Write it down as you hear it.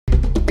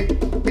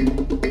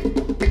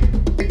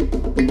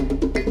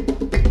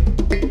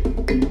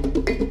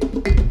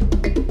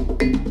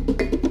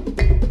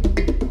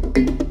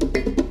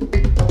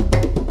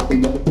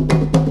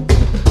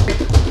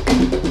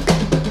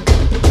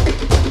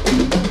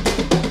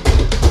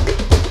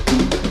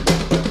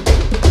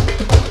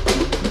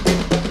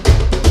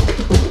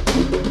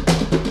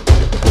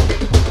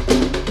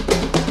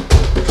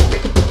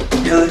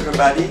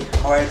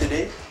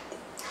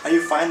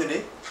fine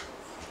today?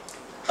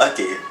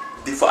 Okay,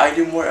 before I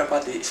do more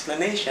about the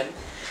explanation,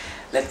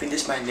 let me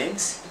introduce my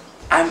names.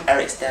 I'm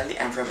Eric Stanley,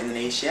 I'm from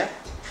Indonesia,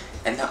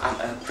 and now I'm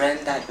a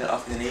brand director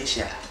of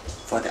Indonesia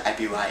for the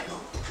IPYO.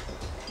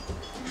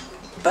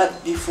 But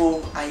before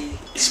I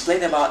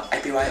explain about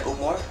IPYO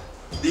more,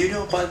 do you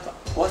know about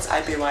what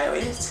IPYO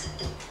is?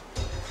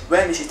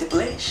 When is it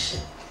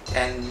established?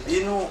 And do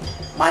you know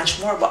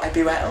much more about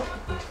IPYO?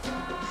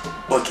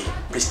 Okay,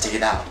 please check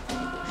it out.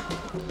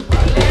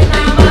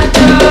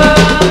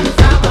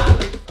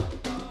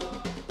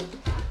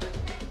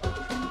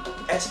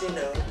 As we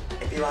know,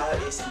 IPYO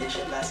is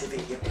Asia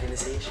Pacific Youth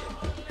Organization.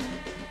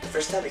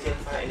 First time we can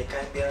find in the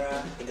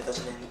Canberra in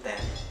 2010,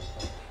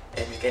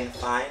 and we can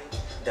find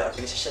the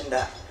organization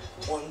that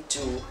want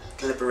to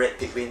collaborate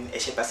between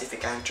Asia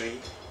Pacific country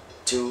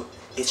to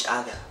each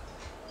other.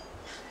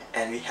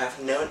 And we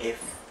have known if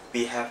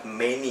we have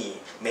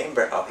many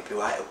members of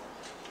IPYO,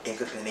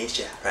 including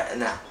Indonesia right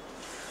now.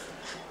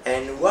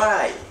 And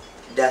why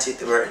does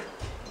it work?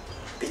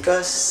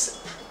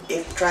 Because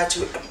it tries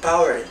to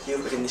empower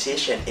youth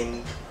organization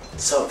in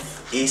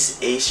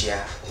Southeast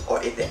Asia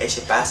or in the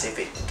Asia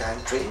Pacific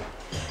country,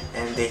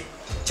 and they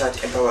try to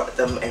empower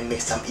them and make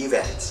some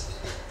events.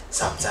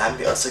 Sometimes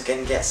we also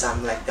can get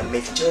some like the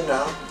mixed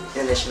journal,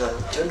 international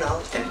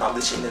journal, and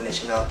publish in the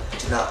national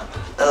journal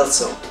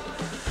also.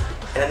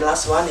 And then the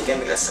last one, you can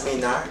make a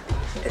seminar,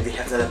 and we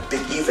have another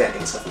big event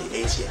in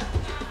Southeast Asia.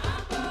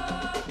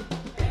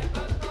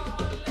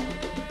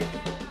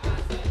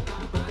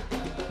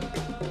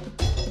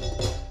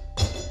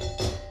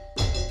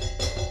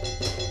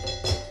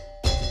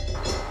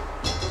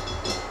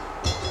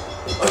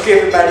 Okay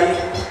everybody,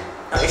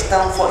 now it's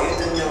time for you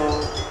to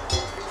know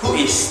who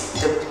is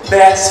the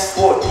best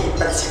 40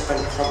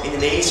 participant from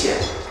Indonesia.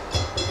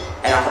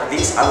 And after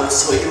this, I will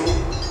show you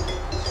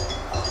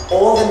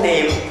all the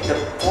name, the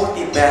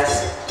 40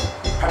 best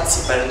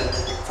participant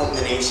from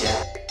Indonesia.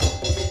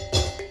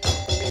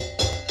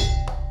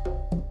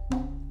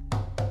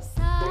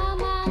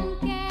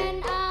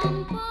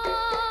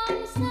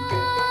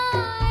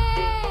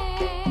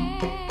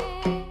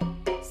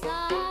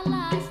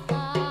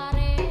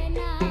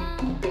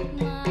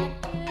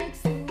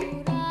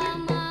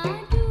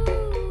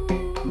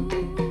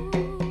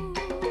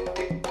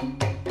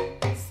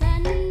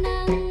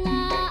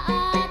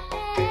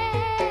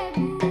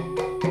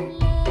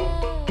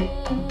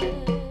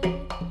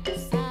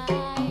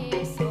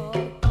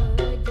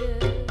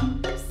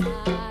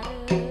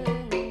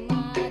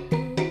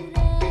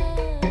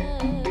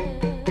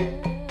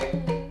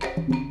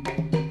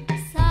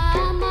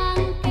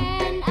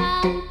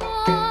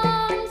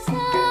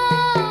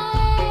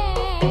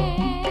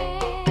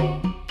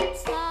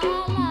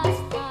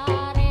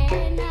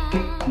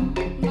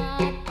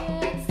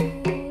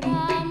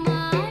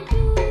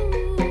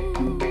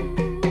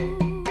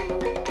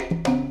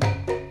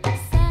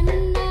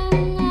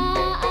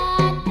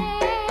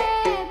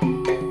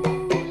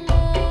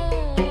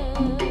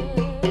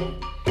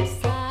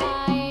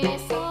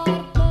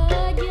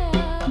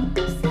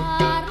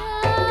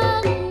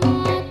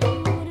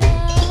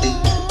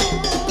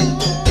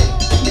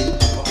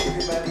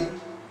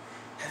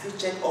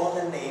 Check all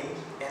the name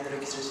and the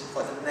registration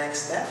for the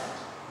next step.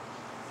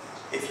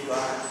 If you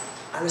are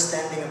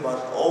understanding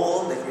about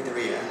all the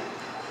criteria,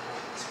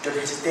 don't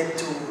hesitate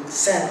to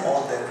send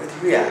all the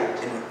criteria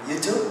in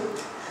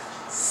YouTube,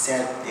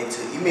 send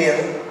into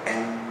email,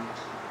 and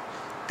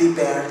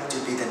prepare to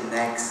be the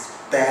next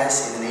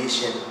best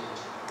Indonesian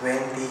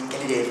 20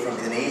 candidate from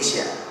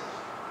Indonesia.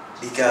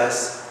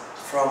 Because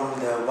from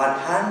the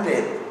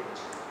 100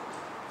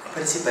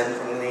 participants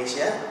from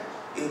Indonesia,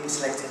 you will be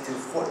selected to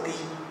 40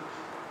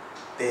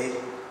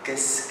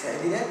 biggest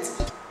candidates,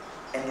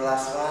 and the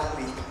last one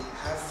we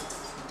have to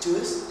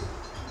choose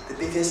the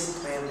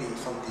biggest 20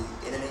 from the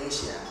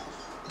Indonesia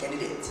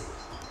candidate.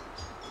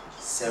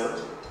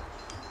 So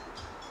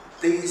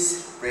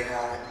please play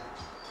hard,